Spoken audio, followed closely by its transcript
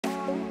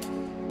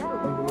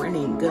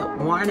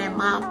morning,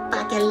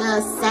 motherfucking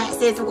little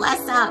sassies.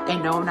 What's up?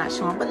 And no, I'm not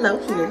showing below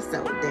here,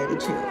 so daddy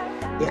chill.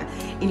 Yeah,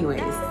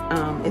 anyways,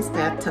 it's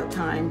bathtub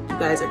time. You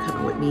guys are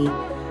coming with me.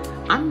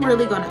 I'm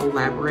really going to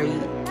elaborate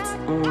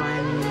on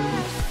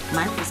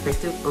my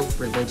perspective of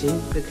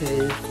religion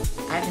because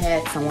I've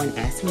had someone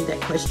ask me that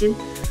question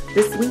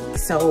this week.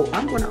 So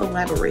I'm going to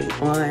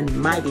elaborate on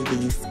my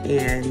beliefs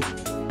and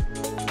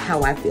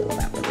how I feel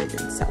about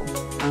religion. So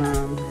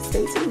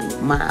stay tuned,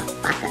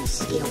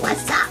 motherfucker. Shit,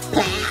 what's up,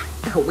 player?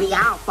 We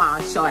all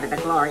fall short of the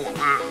glory of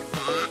God, man.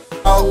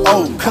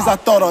 Oh, cause I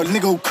thought a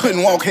nigga who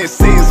couldn't walk had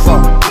said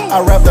something.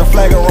 I wrapped the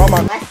flag around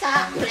my... What's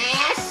up, player?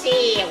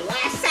 Shit,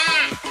 what's up?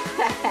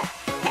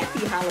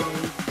 Happy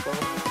Halloween, people.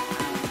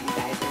 You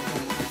guys are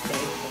going to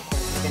stay. Of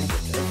course, we're going to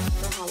get dressed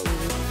for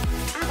Halloween.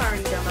 I've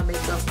already done my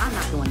makeup. I'm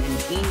not doing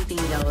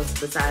anything else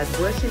besides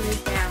brushing this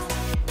down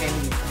and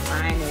the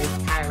finest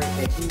pirate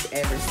that you've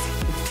ever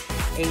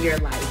seen in your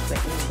life.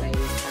 But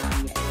anyways,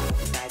 yeah,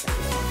 you guys are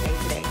doing okay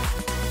today.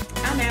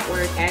 I'm at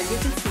work, as you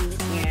can see,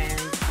 and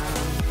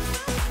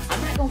I'm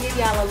not gonna give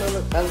y'all a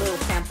little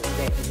sample of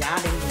that because y'all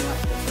didn't even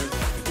watch the first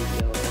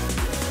video.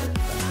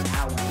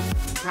 Now you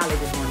probably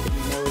just wanted to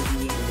be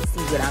nosy and to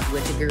see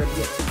what your girl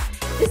be up to.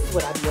 This is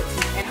what I be up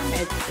to, and I'm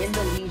in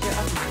the leisure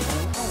of my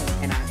own home,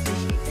 and I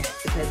appreciate that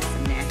because there's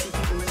some nasty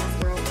people in this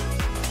world.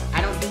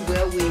 I don't do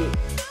well with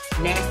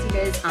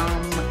nastiness,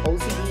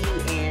 OCD,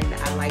 and I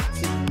like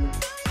to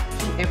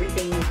keep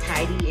everything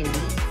tidy and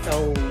neat.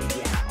 So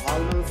yeah,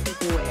 all those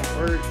people at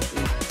work,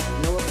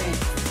 no offense,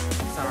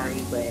 I'm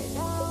sorry, but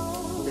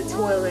the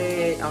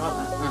toilet, all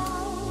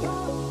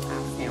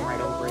I'll stand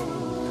right over it.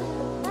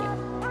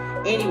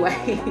 Yeah.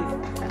 Anyways,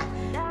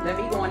 let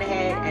me go on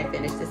ahead and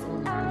finish this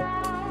one,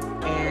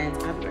 and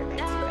I'll be right back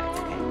to you guys.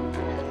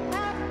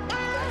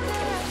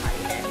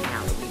 Okay.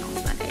 Halloween on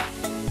Sunday.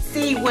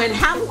 See, when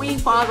Halloween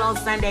falls on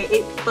Sunday,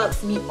 it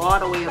fucks me all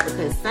the way up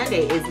because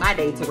Sunday is my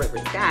day to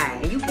reverence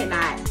God, and you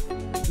cannot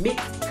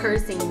mix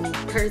cursing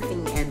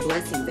and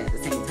blessings at the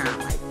same time.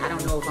 Like, I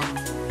don't know if I'm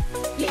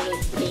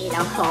please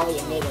don't hold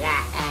your nigga.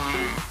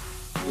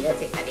 You'll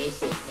take this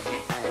shit.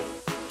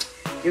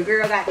 Your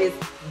girl got this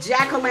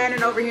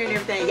jack-o'-lantern over here and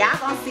everything. Y'all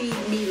gonna see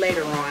me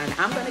later on.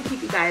 I'm gonna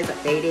keep you guys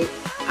updated.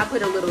 I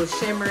put a little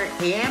shimmer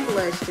and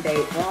blush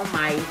today on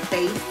my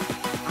face,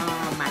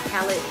 my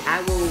palette.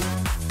 I will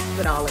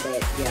put all of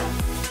that,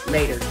 yeah,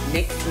 later.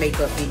 Next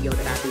makeup video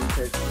that I do,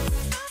 because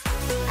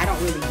I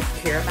don't really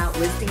care about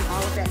listing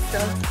all of that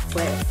stuff,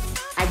 but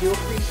I do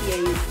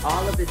appreciate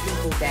all of the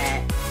people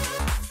that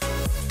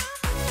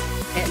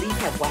at least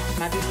have watched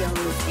my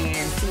videos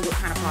and see what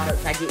kind of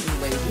products I get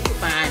anyways. You can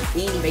find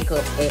any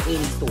makeup at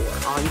any store.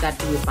 All you got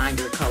to do is find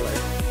your color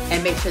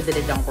and make sure that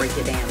it don't break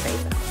your damn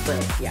face out.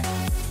 But yeah,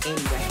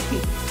 anyway,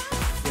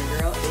 your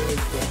girl is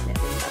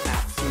definitely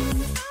about to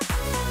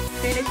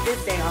finish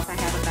this day off. I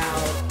have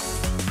about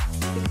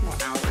 6 more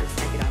hours.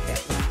 I get off at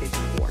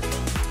 1:54.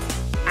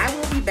 I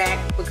will be back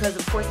because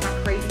of course my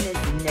craziness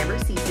never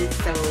ceases.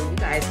 So you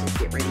guys just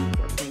get ready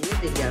for plenty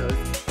of videos.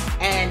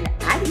 And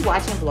I be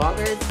watching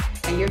vloggers,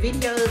 and your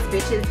videos,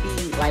 bitches,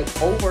 be like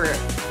over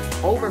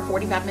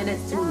 45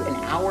 minutes to an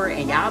hour,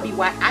 and y'all be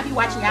I be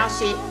watching y'all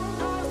shit.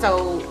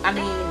 So I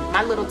mean,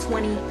 my little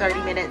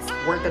 20-30 minutes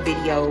worth of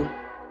video,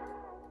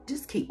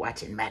 just keep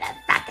watching,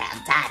 motherfucker.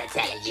 I'm tired of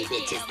telling you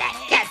bitches that.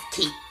 Just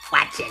keep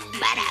watching,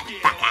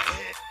 motherfucker.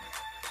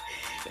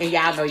 And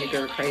y'all know your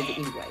girl crazy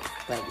anyway.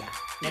 But yeah,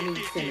 let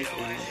me send this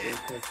one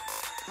because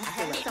I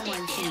had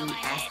someone to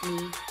ask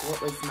me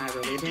what was my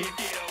religion.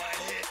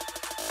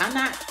 I'm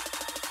not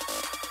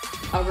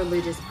a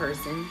religious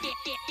person.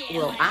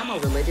 Well, I'm a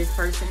religious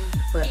person,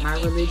 but my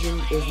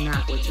religion is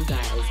not what you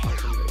guys are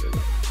familiar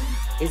with.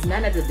 It's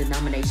none of the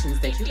denominations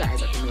that you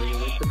guys are familiar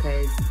with,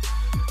 because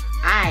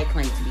I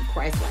claim to be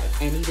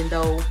Christ-like. And even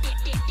though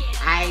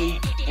I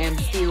am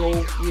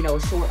still, you know,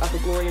 short of the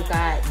glory of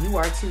God, you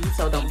are too,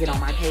 so don't get on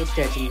my page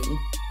judging me.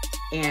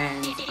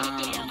 And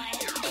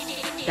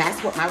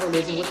that's what my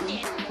religion would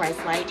be,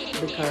 Christ-like,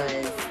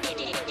 because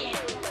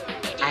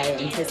I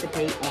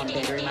anticipate on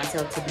bettering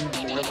myself to be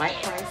more like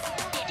Christ.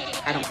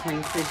 I don't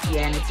claim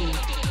Christianity,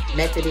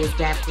 Methodist,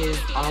 Baptist,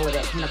 all of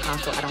that,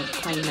 Pentecostal. I don't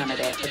claim none of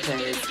that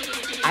because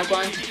I've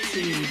gone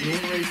to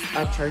numerous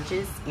of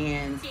churches,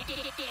 and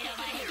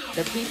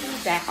the people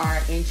that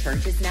are in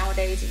churches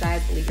nowadays, you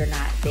guys, believe it or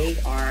not, they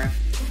are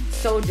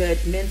so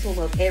judgmental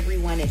of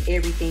everyone and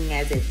everything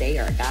as if they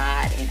are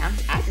God, and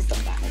I just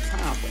don't got no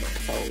time for it.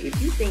 So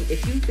if you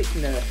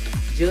fixing to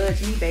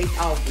judge me based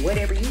off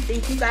whatever you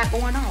think you got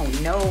going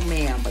on, no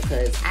ma'am,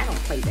 because I don't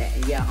play that.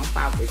 And yeah, I'm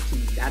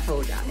 5'2". I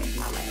told y'all that in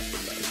my last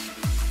video.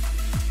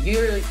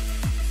 You're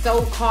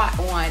so caught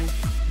on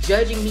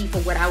judging me for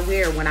what I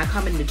wear when I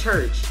come into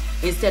church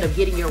instead of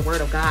getting your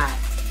word of God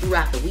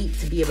throughout the week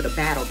to be able to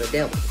battle the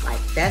devil.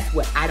 Like, that's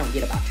what I don't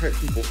get about church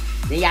people.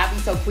 Then y'all be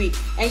so quick.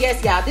 And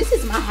yes, y'all, this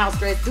is my house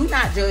dress. Do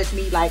not judge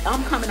me. Like,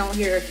 I'm coming on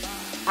here.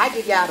 I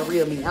give y'all the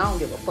real me. I don't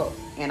give a fuck.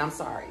 And I'm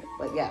sorry.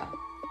 But yeah,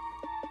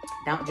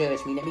 don't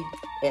judge me. Let me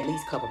at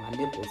least cover my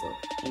nipples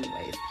up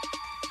anyways.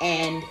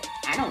 And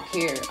I don't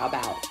care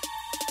about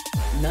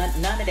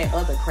none of that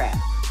other crap.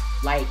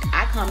 Like,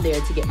 I come there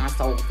to get my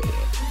soul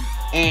fed.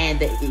 And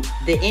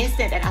the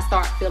instant that I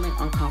start feeling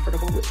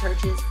uncomfortable with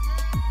churches,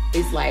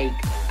 it's like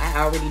I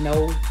already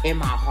know in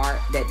my heart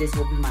that this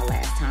will be my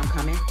last time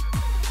coming.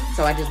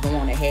 So I just go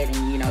on ahead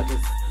and, you know,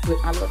 just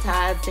put my little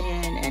tithes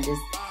in and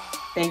just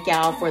thank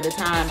y'all for the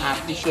time. I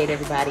appreciate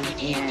everybody,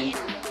 and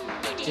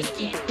just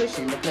keep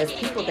pushing, because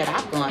people that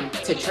I've gone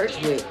to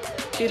church with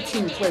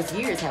 15 plus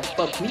years have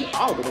fucked me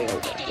all the way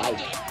over. Like,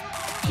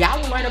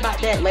 y'all will learn about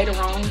that later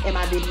on in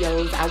my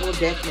videos. I will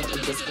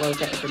definitely disclose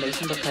that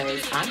information,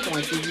 because I'm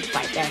going to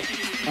fight that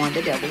on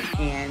the devil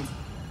and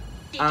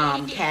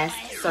cast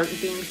certain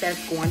things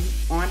that's going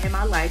on in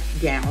my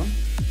life down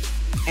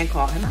and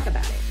call him out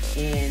about it.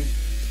 And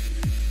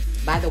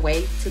by the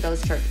way, to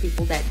those church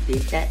people that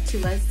did that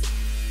to us,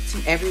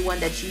 to everyone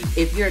that you,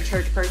 if you're a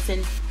church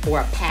person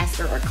or a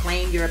pastor, or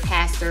claim you're a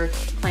pastor,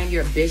 claim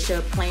you're a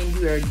bishop, claim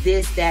you're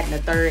this, that, and the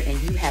third, and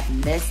you have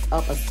messed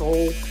up a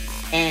soul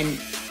and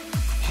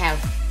have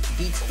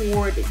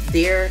detoured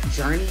their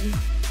journey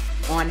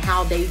on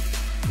how they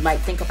like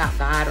think about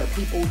God, or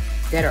people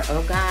that are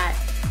of God,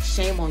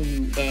 shame on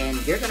you,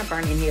 and you're gonna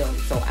burn in hell.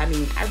 So I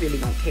mean, I really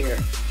don't care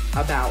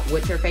about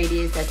what your fate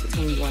is. That's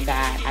between you and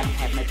God. I don't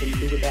have nothing to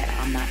do with that.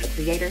 I'm not the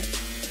creator.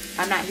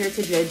 I'm not here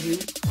to judge you,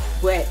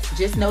 but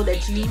just know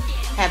that you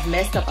have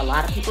messed up a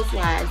lot of people's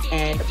lives,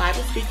 and the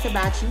Bible speaks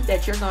about you,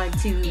 that you're going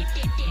to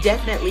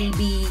definitely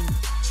be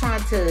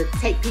trying to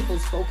take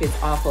people's focus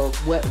off of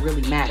what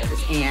really matters.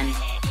 And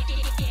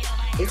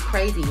it's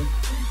crazy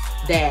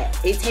that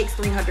it takes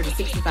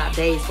 365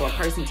 days for a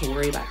person to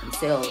worry about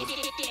themselves.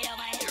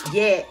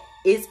 Yet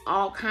it's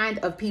all kind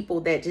of people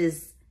that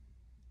just,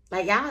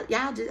 like,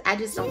 y'all just, I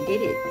just don't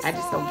get it. I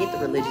just don't get the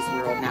religious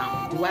world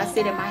now. Do I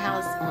sit in my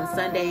house on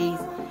Sundays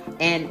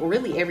and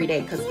really every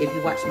day? Because if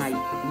you watch my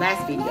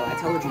last video, I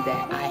told you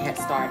that I had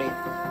started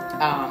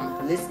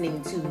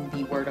listening to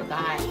the Word of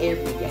God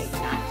every day,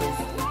 not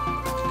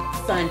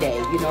just Sunday.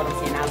 You know what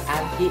I'm saying?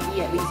 I get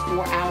me at least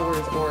 4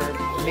 hours or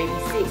maybe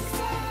 6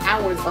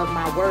 hours of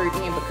my word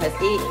in, because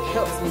it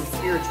helps me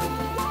spiritually.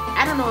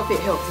 I don't know if it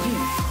helps you,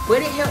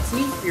 but it helps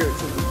me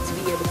spiritually to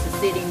be able to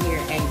sit in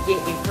here and get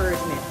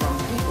encouragement from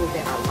people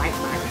that are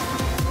like-minded.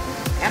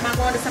 Am I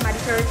going to somebody's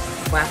church?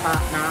 Well, I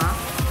thought, nah.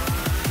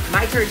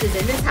 My church is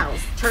in this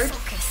house. Church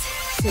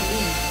to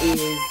me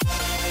is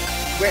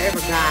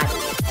wherever God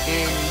is,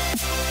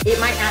 and it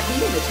might not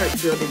be in the church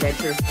building that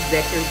you're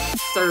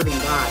serving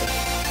God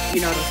in. You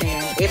know what I'm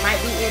saying? It might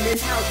be in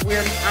this house where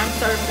I'm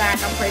serving God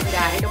and I'm praising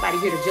God. Ain't nobody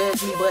here to judge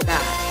me but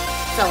God.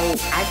 So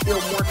I feel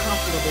more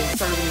comfortable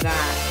serving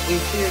God in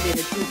spirit and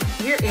in truth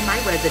here in my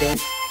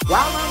residence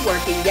while I'm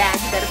working. Yeah,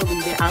 you better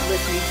believe it. I'm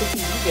listening to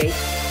TD Jakes.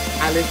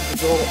 I listen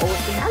to Joel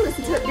Osteen. I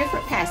listen to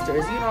different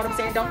pastors. You know what I'm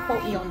saying? Don't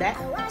quote me on that.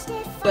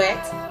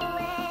 But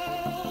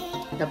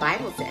the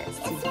Bible says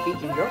to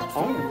figure your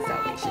own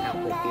salvation out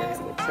with fear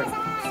and with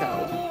trembling. So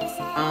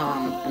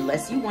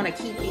unless you want to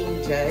keep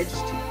being judged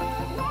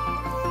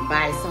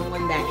by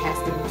someone that has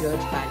to be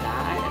judged by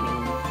God, I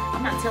mean,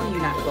 I'm not telling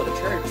you not to go to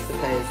church,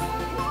 because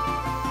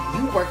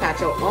you work out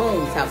your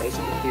own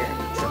salvation with fear and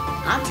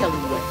trembling. I'm telling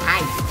you what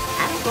I do.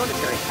 I don't go to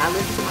church. I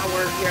listen to my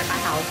word here at my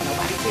house.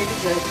 Nobody's here to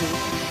judge me.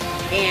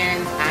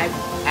 And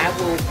I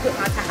will put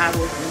my I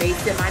will may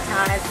send my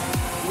tithes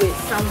with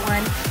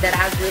someone that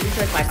I really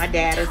trust, like my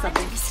dad or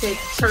something, to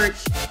church.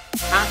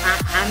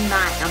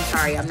 I'm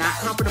sorry, I'm not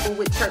comfortable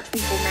with church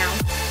people now.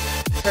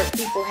 Church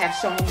people have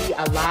shown me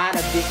a lot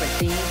of different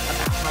things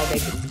about how they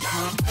can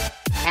become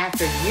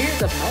after years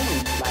of knowing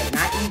you, like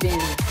not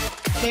even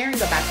caring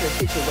about your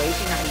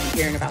situation, not even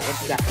caring about what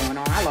you got going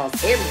on. I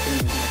lost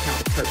everything on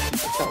account of church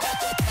people. So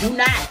do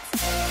not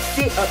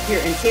sit up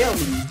here and tell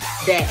me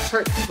that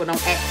church people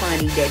don't act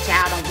funny, that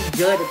y'all don't be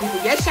judging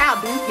people. Yes, y'all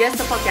do. Yes,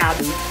 the fuck y'all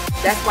do.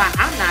 That's why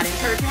I'm not in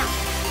church now.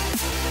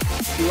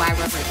 Do I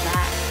reverence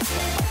God?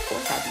 Of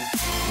course I do.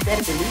 You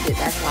better believe it.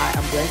 That's why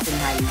I'm blessed and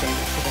highly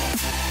favored today.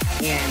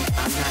 And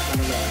I'm not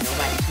going to let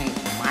nobody change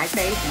my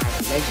faith, my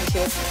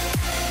relationship,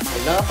 my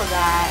love for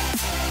God.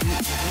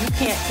 You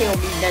can't tell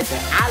me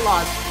nothing. I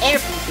lost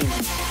everything,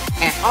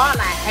 and all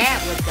I had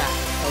was God.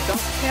 So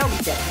don't tell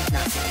me that he's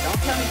not real.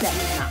 Don't tell me that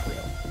he's not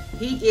real.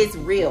 He is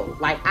real.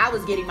 Like, I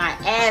was getting my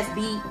ass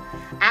beat.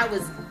 I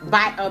was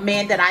by a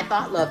man that I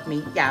thought loved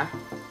me. Yeah,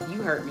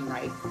 you heard me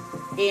right.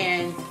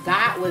 And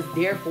God was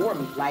there for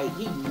me. Like,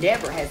 he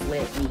never has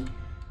led me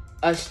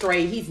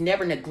astray. He's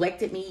never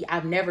neglected me.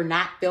 I've never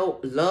not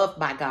felt loved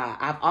by God.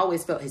 I've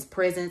always felt his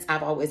presence.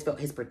 I've always felt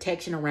his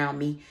protection around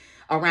me,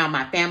 around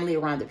my family,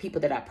 around the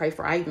people that I pray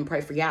for. I even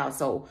pray for y'all.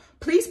 So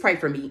please pray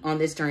for me on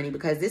this journey,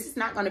 because this is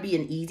not going to be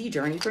an easy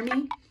journey for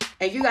me.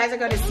 And you guys are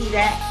going to see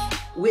that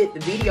with the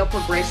video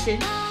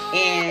progression.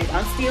 And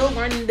I'm still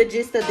learning the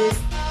gist of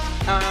this.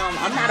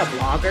 I'm not a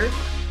blogger.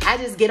 I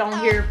just get on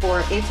here for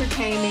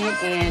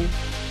entertainment and,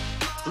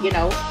 you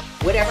know,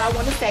 whatever I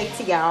want to say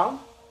to y'all.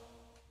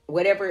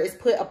 Whatever is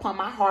put upon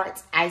my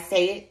heart, I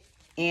say it.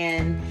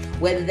 And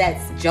whether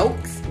that's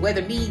jokes,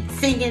 whether me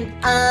singing,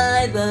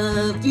 I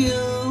love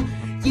you,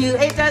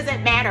 it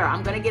doesn't matter.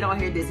 I'm going to get on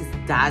here. This is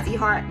Dazzy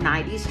Heart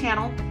 90s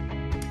channel.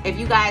 If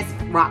you guys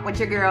rock with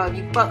your girl, if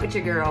you fuck with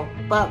your girl,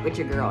 fuck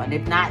with your girl. And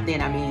if not, then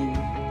I mean,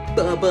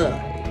 bye-bye.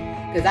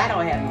 Because I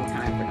don't have no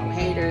time for no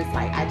haters.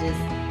 Like, I just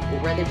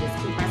would rather just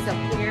keep myself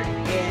here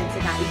and to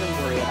not even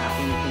worry about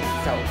anything.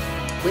 So,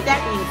 with that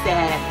being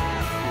said,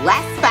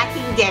 let's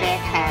fucking get it,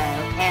 ho.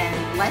 And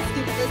let's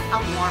give this a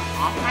warm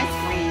off my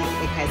screen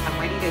because I'm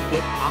ready to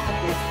get off of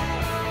this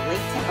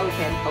link to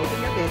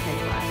open your business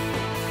line.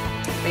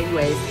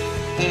 Anyways,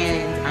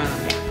 and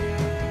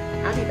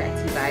yeah, I'll be back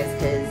to you guys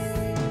because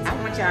I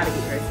want y'all to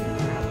get dressed in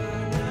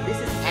Halloween. This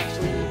is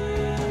actually,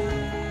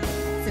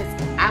 since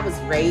I was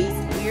raised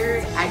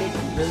weird, I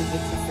didn't really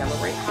get to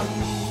celebrate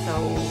Halloween, so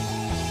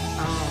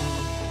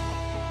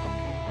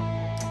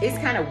it's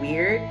kind of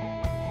weird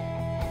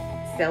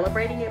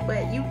celebrating it,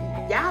 but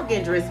y'all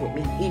getting dressed with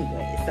me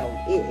anyway, so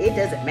it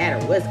doesn't matter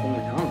what's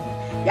going on.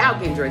 Y'all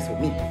getting dressed with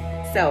me.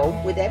 So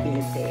with that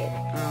being said,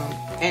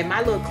 and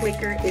my little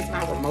clicker is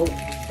my remote,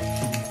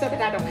 so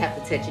that I don't have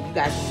to touch it. You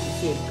guys can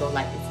see it go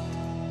like this.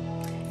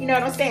 You know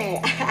what I'm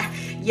saying?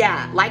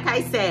 Yeah, like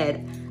I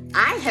said,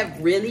 I have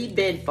really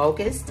been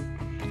focused,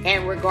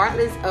 and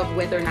regardless of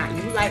whether or not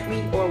you like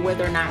me or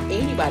whether or not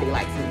anybody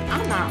likes me,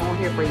 I'm not on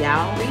here for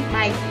y'all. Read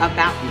my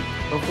about me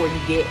before you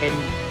get and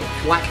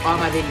watch all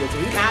my videos.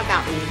 Read my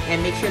about me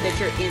and make sure that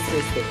you're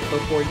interested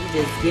before you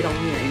just get on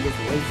here and just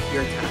waste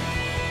your time.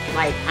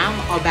 Like, I'm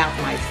about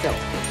myself.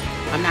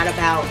 I'm not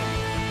about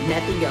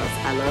nothing else.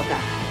 I love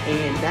God.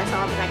 And that's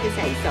all that I can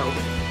say. So,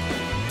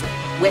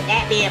 with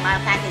that being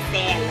motherfucking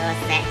said, little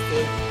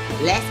sexy,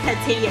 let's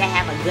continue to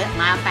have a good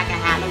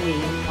motherfucking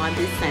Halloween on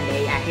this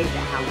Sunday. I hate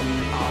that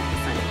Halloween all the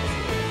Sundays.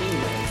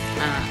 Anyways,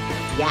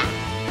 yeah.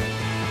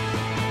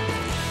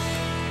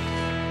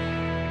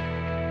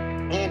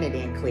 And it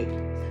didn't click.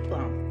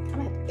 I'm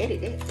gonna have to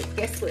edit it, but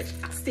guess what?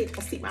 I'll still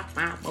see my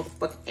fine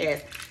motherfucking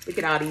ass. Look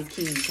at all these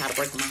keys, try to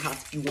break in my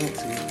house if you want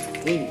to.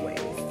 Anyways.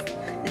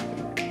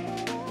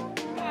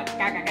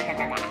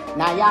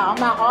 Now y'all, I'm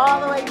not all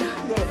the way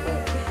done yet,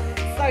 but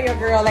so your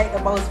girl ain't the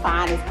most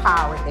finest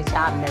pirate that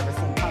y'all never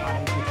seen. Hold on,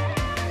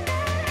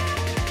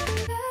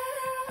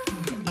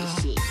 this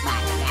shit, my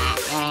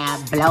goddamn,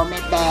 blow me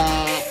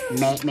back,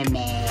 make me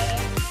mad.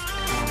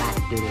 I'm about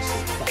to do this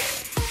shit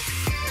fast.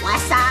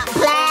 What's up,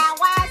 player?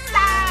 What's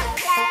up,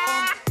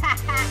 player? I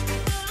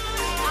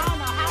don't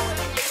know how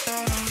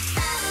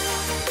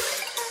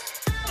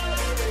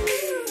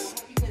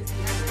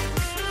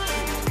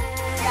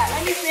yeah,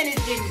 let me finish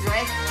getting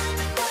dressed.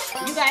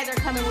 You guys are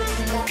coming with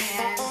me,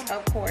 and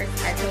of course,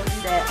 I told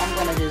you that I'm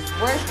gonna just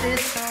brush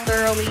this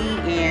thoroughly,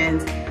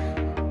 and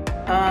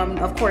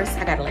of course,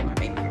 I gotta let my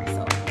baby here.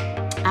 So,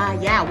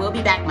 yeah, we'll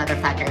be back,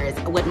 motherfuckers,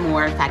 with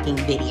more fucking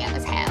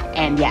videos, hell.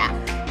 And yeah,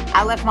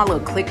 I left my little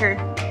clicker.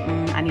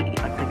 I need to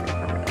get my clicker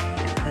for real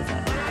because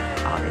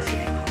all this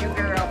shit. Your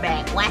girl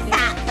back. What's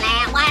up,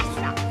 flat? What's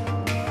up?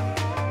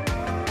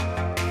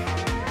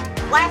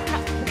 What's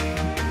up?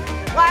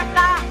 What's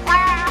up,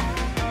 flat?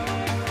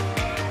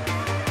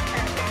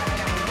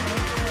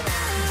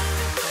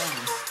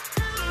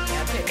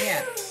 Yeah, pick me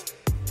up.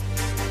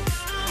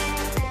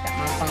 Got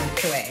my phone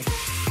away.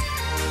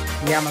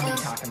 Yeah, I'm gonna be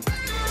talking about it.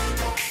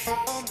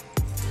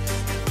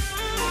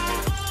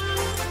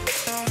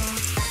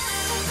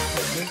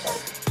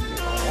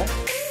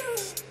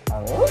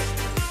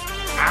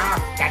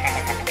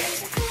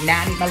 Now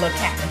I need my little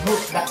cat to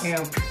hook back here.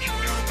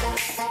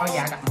 Oh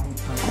yeah, I got my own.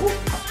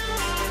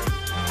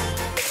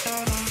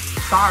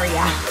 Sorry,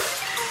 y'all.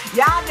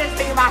 Y'all just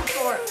see my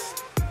shorts.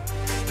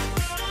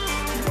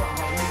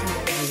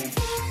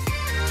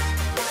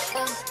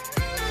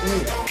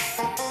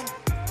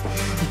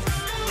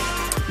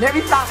 Let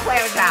me stop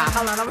playing with y'all.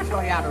 Hold on, I'm gonna show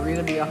y'all the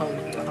real deal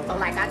Holyfield. So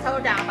like I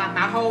told y'all about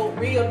my whole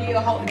real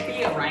deal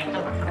Holyfield, right?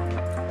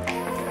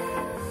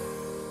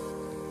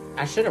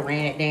 I should have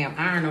ran that damn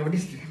iron over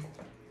this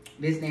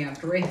damn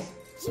dress.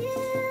 I'm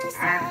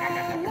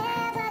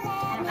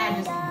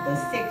just the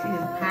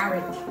sexiest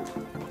pirate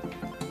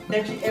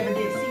that you ever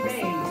did see,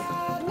 babes.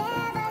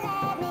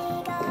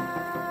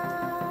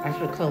 I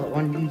should have colored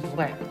one of these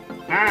black.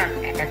 I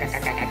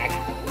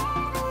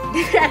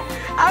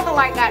feel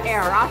like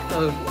goddamn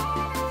Roscoe.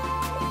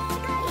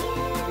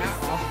 Not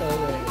Roscoe.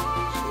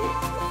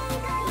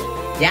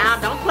 Y'all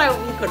don't play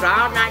with me because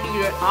all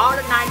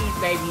the 90s,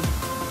 baby.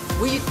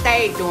 We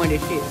stayed doing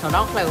this shit, so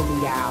don't play with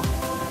me, y'all.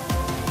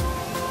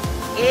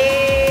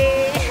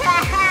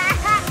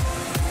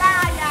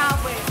 Nah, y'all,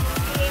 but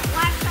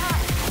what's up?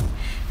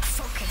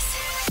 Focus.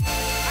 I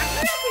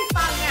could be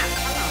falling out.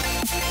 Hold on.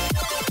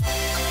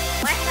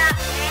 What's up,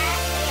 man?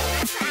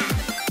 What's up?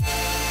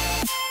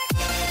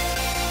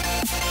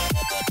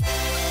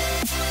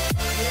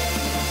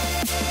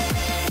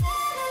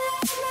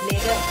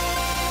 Nigga.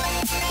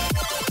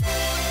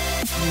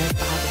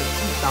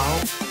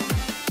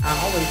 I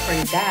always pray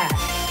to God.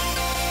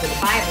 But the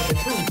Bible's the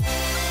truth.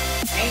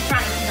 I ain't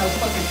trying to see no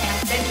fucking half.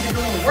 They be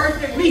doing worse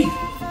than me.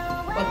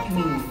 What you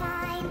mean?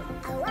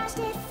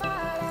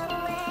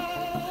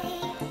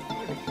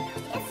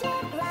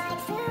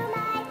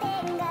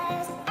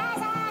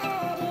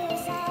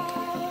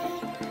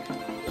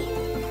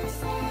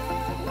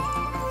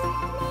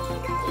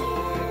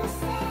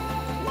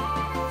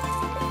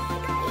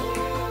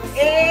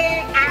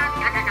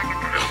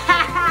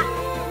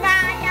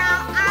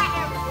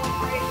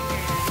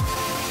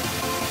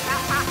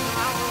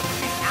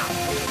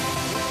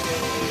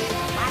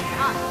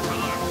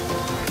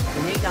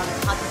 on there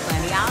talking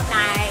funny all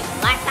night.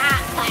 What's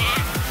up,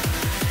 class?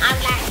 I'm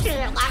like, shit,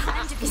 what's up?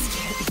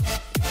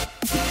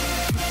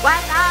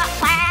 What's up,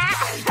 class?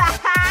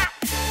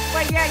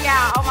 But yeah,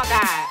 y'all, oh my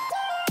God.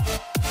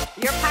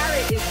 Your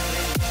pirate is great.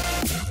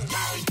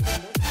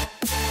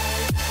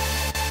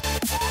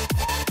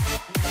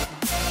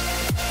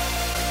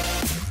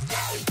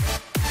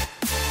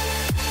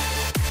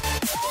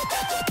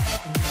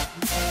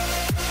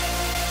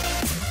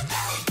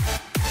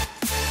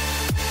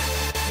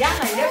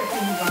 Y'all ain't never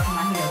seen me wash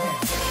my hair.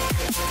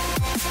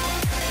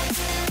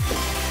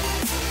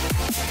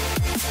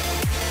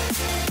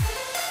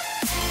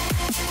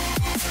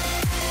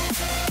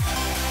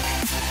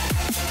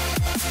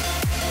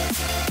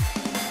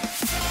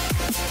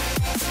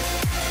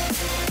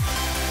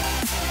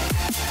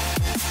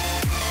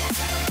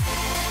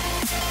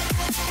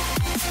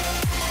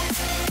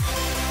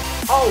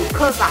 Oh,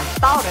 cause I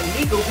thought a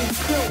nigga who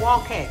could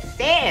walk had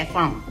said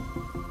something.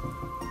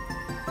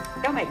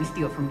 Don't make me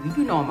steal from you.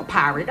 You know I'm a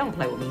pirate. Don't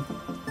play with me.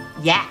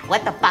 Yeah,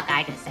 what the fuck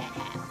I just said.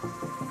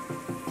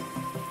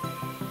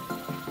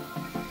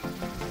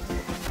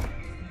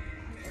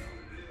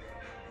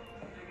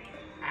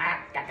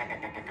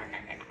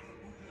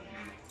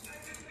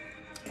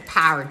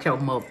 Pirate your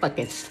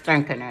motherfucking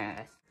stinking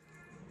ass.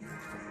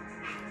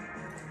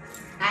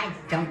 I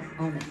don't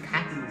own a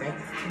copyright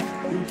to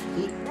this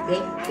shit,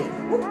 baby.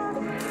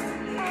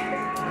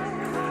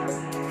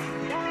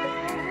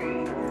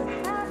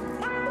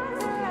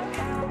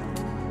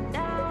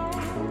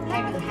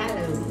 Happy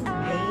Halloween,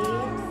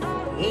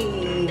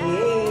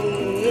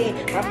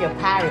 babe. From your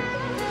pirate.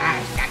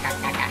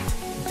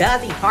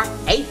 Duzzy Heart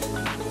 8.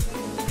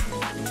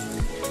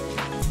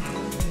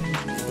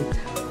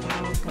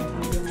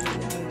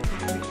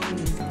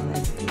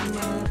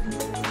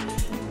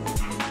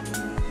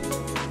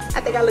 I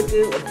think I look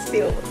good with the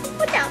silver.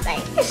 What y'all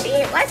think?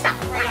 Shit, what's up,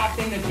 class? What's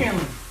up in the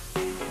camera?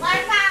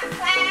 What's up,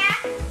 class?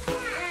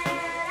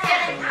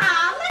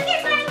 Oh, look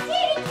at my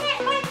kitty cat.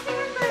 Look at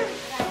her.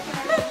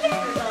 Look at her.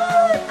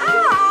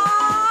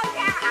 Oh,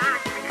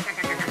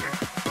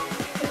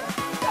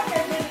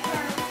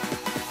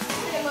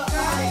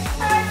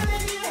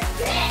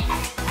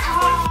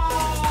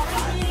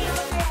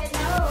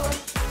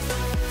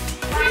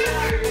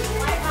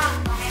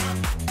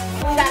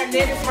 we got a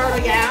ninja turtle,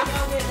 y'all.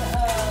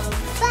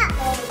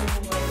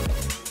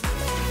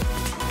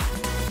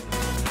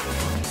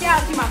 Yeah,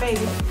 see my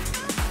baby.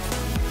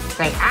 Say,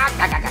 right,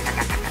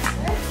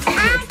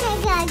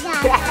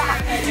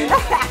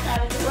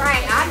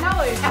 I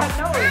know it. I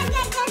know it.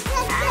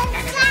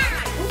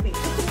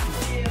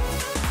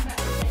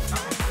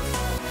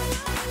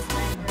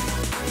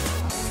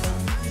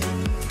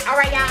 All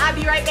right, y'all. I'll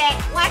be right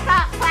back. What's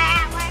up, class?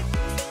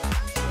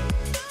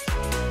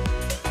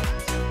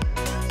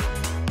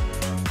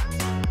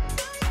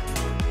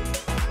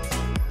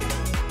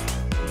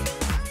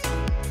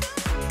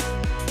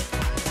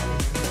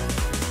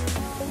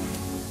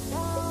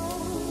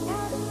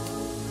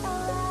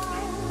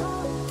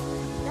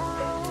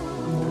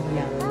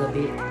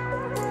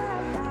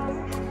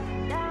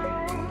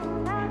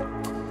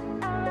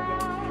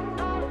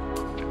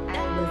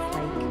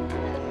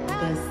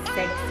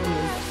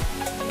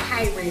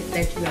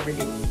 That you ever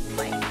do.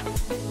 Like,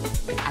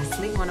 I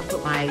sleep when I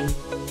put my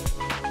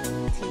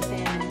teeth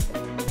in.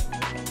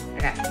 I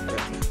got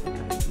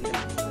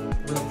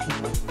real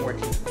teeth, like 4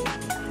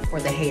 teeth. For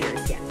the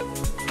haters, yeah.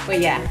 But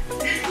yeah,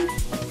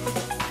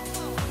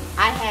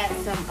 I had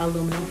some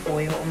aluminum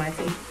foil on my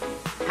teeth.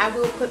 I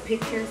will put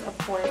pictures, of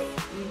course.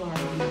 You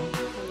already know.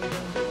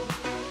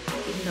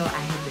 Even though I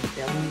have been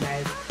filming you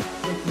guys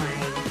with my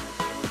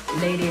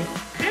latest.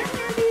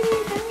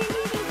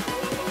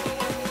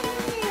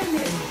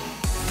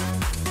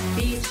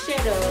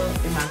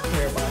 In my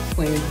Care Box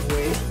Twins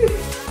voice.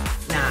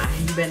 Nah,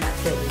 you better not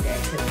tell me that.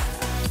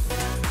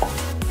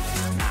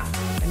 Nah,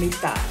 let me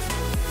stop.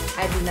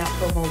 I do not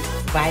promote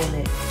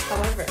violence.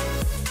 However,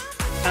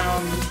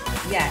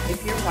 yeah,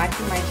 if you're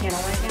watching my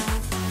channel right now,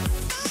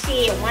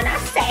 shit, when I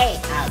say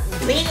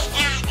lit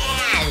out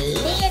there,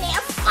 lit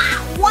it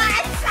fuck,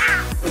 what's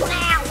up,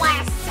 plan,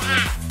 what's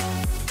up?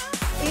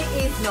 It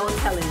is no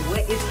telling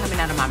what is coming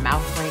out of my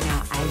mouth right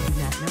now. I do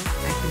not know.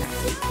 I cannot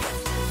wait to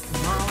watch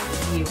tomorrow.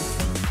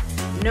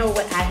 You know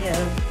what I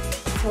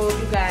have told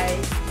you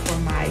guys for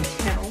my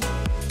channel,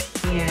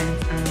 and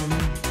I'm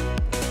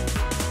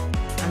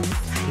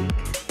just like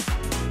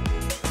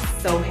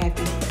so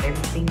happy for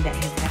everything that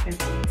has happened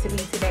to me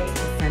today.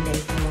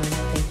 Sunday morning,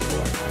 thank you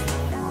Lord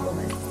for all of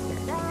us here,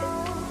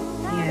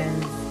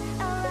 and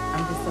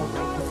I'm just so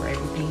grateful for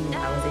everything.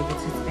 I was able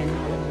to spend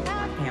time with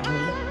my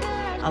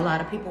family. A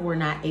lot of people were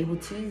not able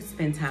to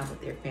spend time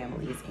with their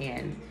families,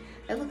 and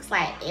it looks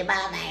like if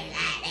I'm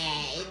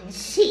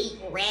cheat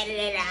ready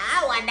to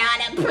I want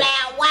to play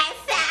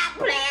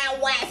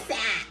what's up.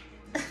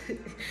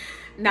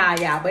 Nah,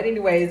 y'all. But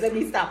anyways, let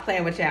me stop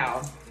playing with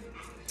y'all.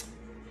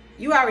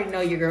 You already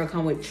know your girl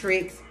come with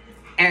tricks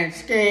and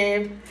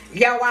schemes.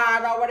 Your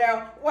eyes over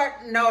there. What?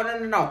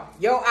 No.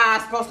 Your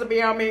eyes supposed to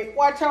be on me.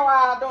 What your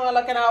eyes doing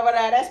looking over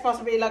there? That's supposed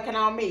to be looking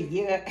on me.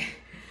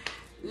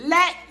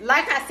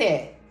 Like I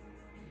said,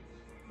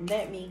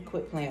 let me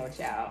quit playing with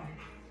y'all.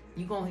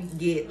 You gonna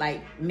get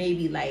like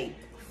maybe like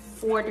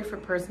 4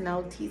 different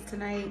personalities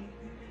tonight.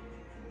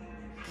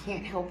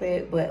 Can't help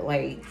it, but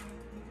like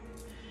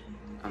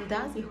I'm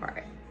Dazzy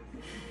Hart.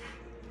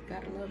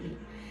 Gotta love me.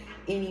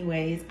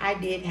 Anyways, I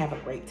did have a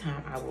great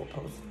time. I will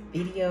post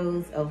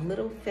videos of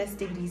little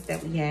festivities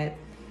that we had.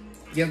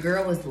 Your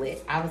girl was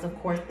lit. I was, of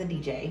course, the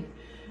DJ.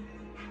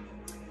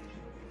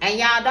 And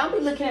y'all, don't be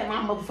looking at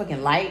my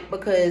motherfucking light,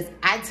 because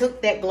I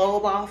took that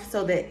globe off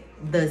so that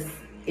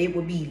it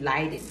would be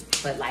lighted.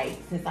 But like,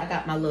 since I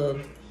got my little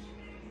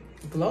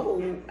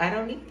globe, I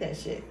don't need that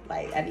shit.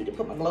 Like, I need to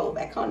put my globe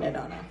back on there,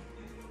 don't I?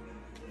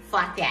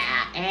 Fuck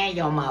yeah, and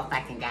your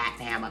motherfucking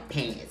goddamn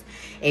opinions.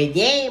 If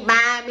you ain't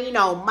buying me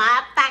no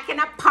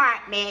motherfucking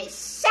apartment,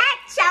 shut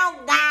your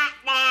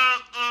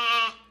goddamn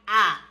ass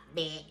up,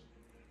 bitch.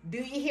 Do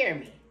you hear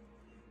me?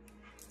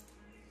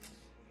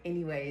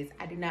 Anyways,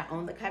 I do not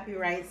own the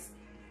copyrights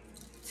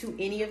to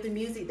any of the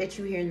music that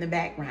you hear in the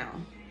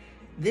background.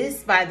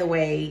 This, by the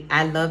way,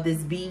 I love this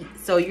beat,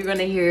 so you're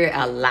gonna hear it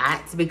a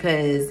lot,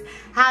 because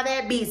how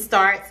that beat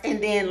starts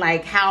and then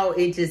like how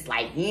it just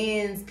like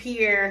ends,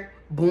 pure.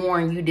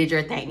 Born, you did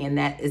your thing, and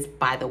that is,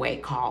 by the way,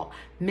 called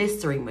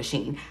Mystery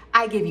Machine.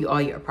 I give you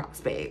all your props,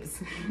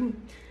 babes.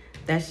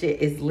 That shit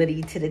is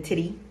litty to the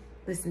titty.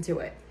 Listen to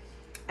it.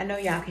 I know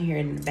y'all can hear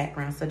it in the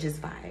background, so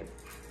just vibe.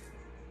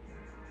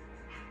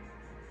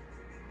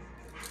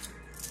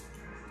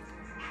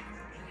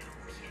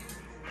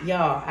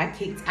 Y'all, I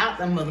kicked out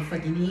the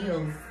motherfucking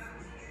heels.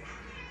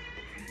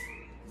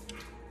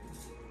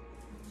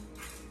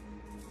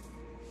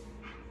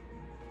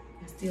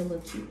 I still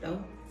look cute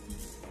though.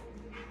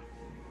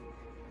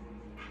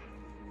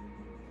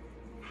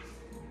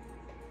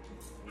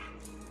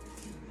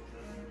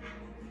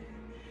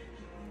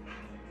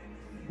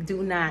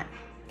 Do not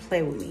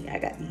play with me. I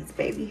got these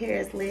baby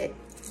hairs lit.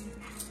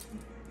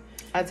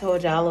 I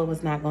told y'all I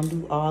was not gonna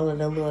do all of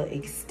the little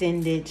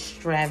extended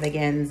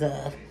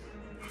extravaganza.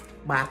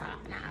 Nah.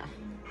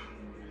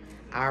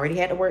 I already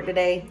had to work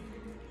today.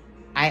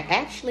 I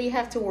actually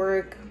have to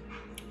work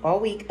all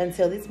week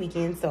until this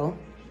weekend, so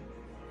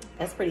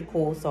that's pretty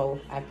cool. So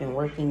I've been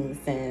working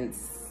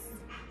since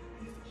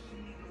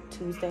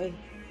Tuesday,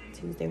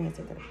 Wednesday,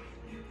 Thursday,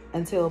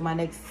 until my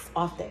next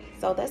off day.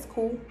 So that's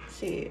cool.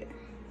 Shit.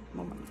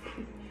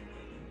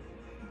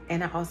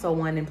 And I also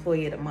won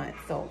Employee of the Month.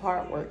 So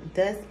hard work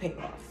does pay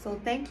off.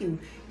 So thank you,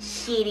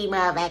 shitty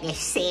motherfucking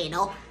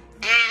signal.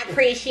 I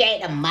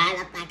appreciate the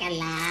motherfucking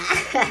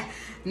love.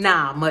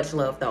 Nah, much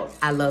love though.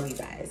 I love you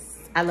guys.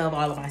 I love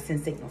all of my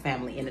Sin Signal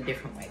family in a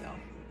different way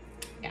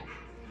though. Yeah.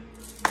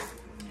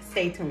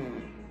 Stay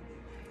tuned.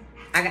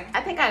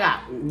 I think I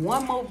got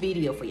one more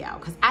video for y'all,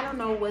 because I don't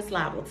know what's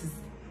liable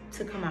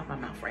to come out my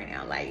mouth right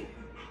now. Like,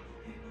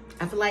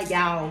 I feel like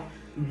y'all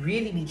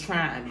really be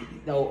trying me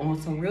though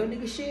on some real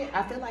nigga shit.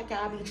 I feel like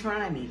y'all be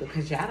trying me,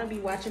 because y'all don't be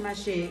watching my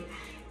shit.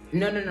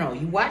 No,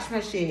 you watch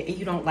my shit and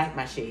you don't like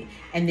my shit,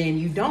 and then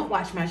you don't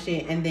watch my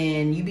shit, and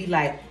then you be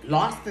like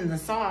lost in the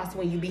sauce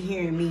when you be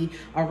hearing me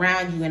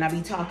around you and I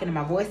be talking to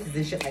my voices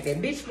and shit like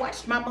that. Bitch,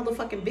 watch my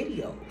motherfucking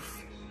videos.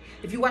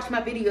 If you watch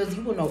my videos,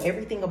 you will know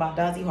everything about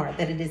Dazzy Hart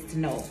that it is to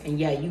know. And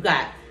yeah, you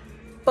got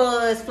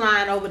buzz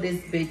flying over this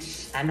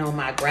bitch. I know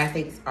my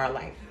graphics are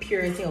like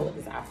pure as hell with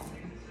this iPhone.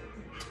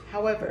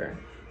 However,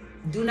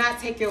 do not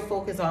take your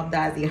focus off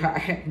Dazzy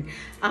Hart.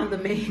 I'm the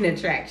main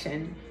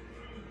attraction.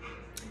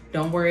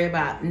 Don't worry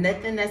about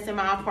nothing that's in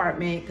my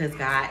apartment, because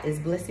God is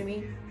blessing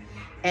me.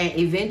 And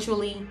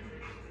eventually,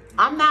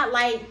 I'm not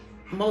like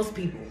most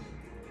people.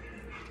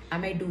 I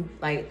may do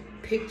like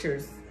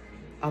pictures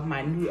of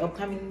my new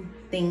upcoming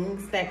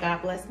things that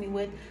God blessed me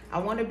with. I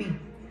want to be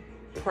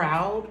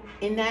proud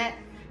in that,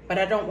 but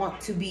I don't want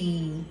to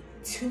be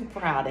too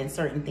proud in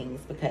certain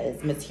things,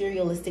 because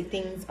materialistic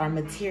things are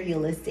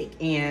materialistic,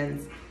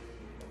 and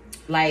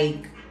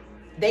like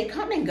they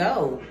come and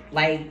go.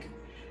 Like,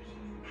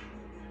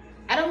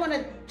 I don't want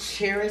to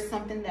cherish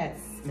something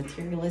that's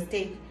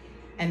materialistic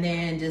and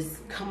then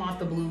just come off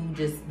the blue,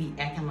 just be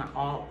acting like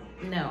all,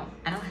 no,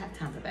 I don't have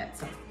time for that.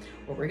 So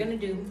what we're gonna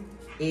do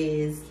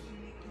is,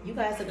 you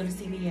guys are gonna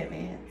see me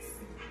advance.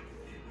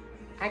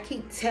 I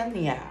keep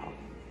telling y'all,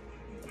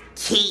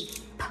 keep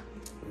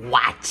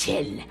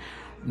watching,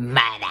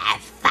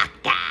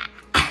 motherfucker.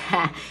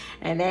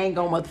 And they ain't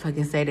gonna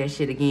motherfucking say that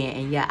shit again.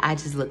 And yeah, I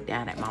just looked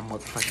down at my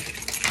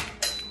motherfucking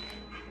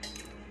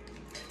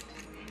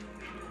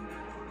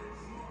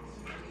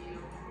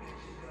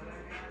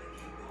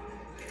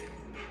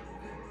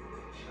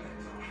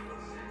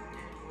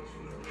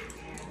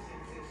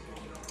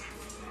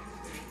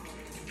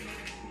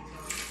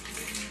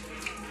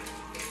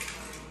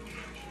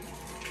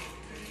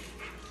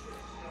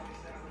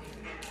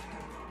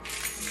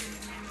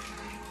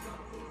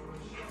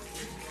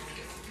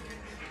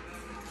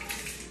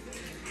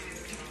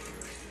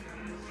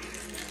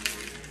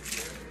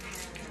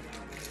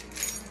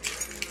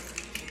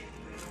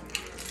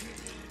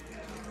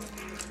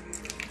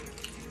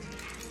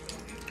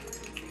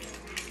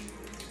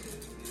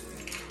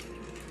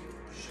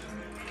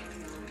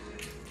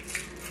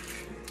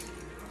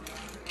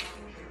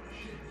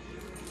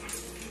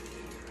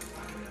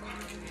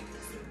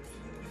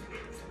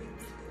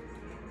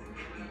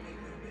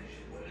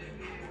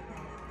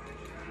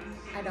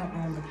I don't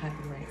own the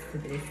copyrights to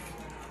this.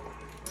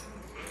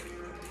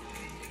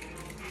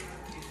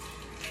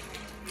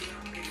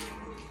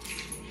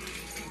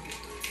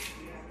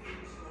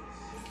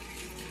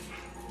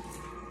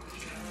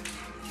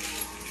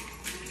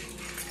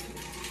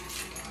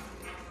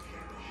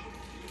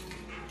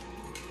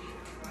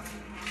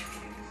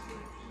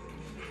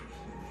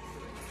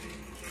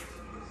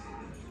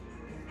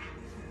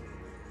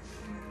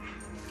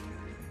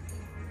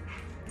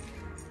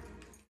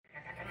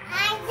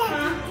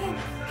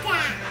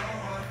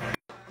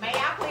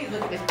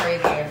 Look at this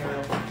crazy ass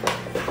room.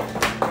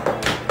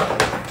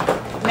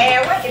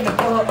 Man, what in the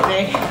fuck,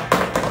 man?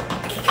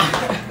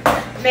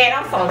 Man,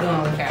 I'm so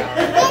done with y'all.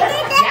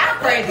 Y'all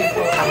crazy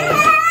for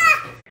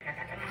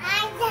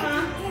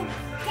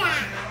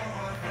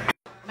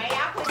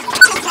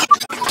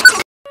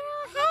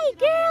Hey,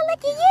 girl,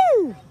 look at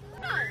you.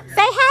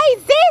 Say hey,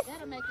 sis.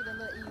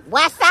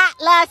 What's up,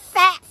 little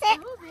sexy?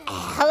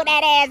 Who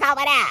that is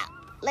over there?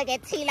 Look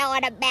at Tilo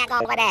in the back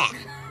over there.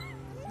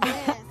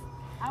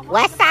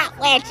 What's up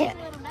with you?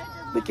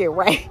 Look at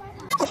Ray.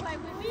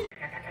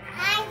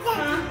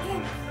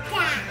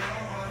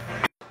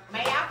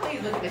 Man, y'all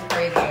please look at this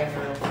crazy ass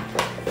room.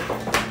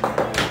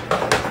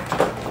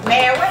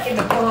 Man, what in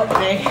the fuck,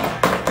 man?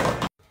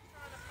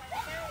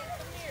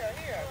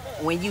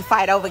 When you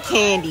fight over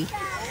candy.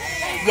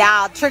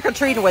 Y'all,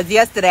 trick-or-treating was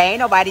yesterday. Ain't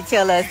nobody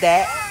tell us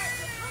that.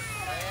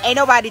 Ain't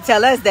nobody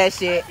tell us that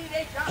shit.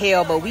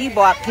 Hell, but we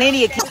bought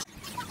plenty of candy.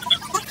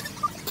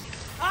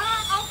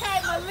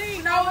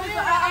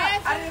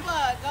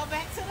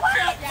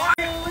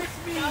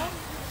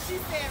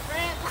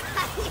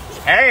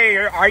 Hey,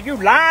 are you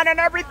lying and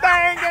everything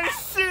and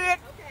shit?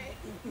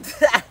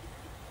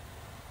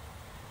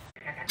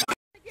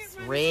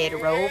 Red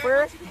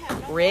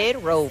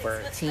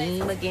Rover,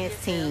 team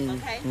against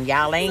team. And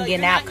y'all ain't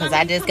getting out because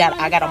I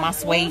got on my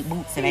suede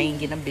boots and I ain't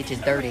getting them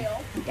bitches dirty.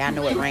 Y'all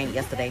know it rained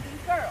yesterday.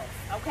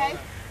 Okay,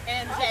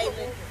 and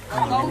Jalen.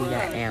 Let me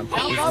goddamn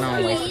put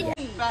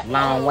this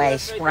long way,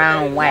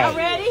 strong way. Y'all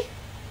ready?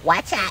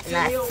 Watch out,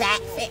 little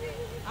sexy.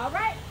 All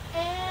right,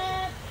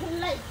 and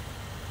play.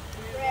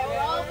 Red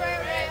Rover,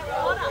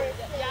 hold on.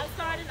 Y'all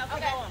started?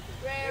 Okay, go on.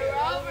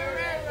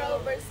 Red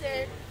Rover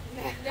said,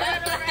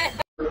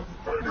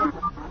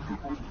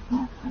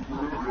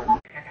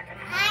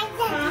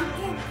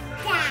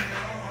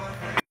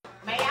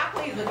 Man, y'all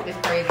please look at this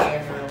crazy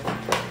ass room.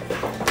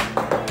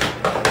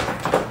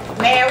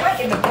 Man, what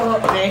in the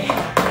fuck, man?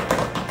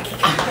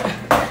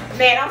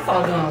 Man, I'm so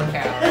done with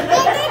y'all.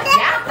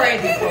 Y'all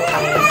crazy for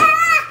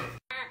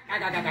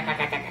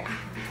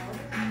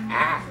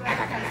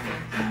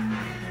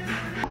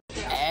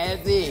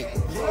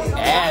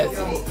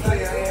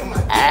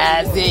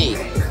Azzy.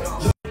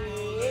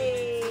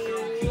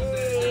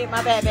 Hey,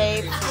 my bad,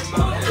 babe.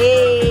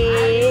 Hey,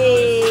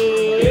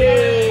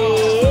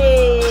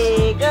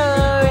 go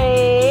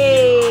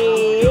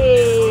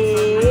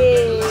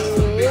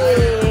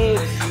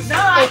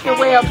if you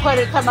will, put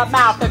it to my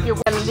mouth. If you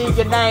will, leave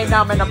your name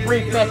down in a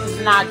brief message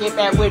and I'll get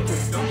back with you.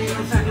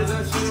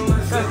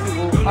 Thank you,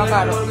 Boo. I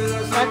got it.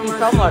 Thank you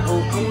so much,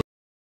 Boo.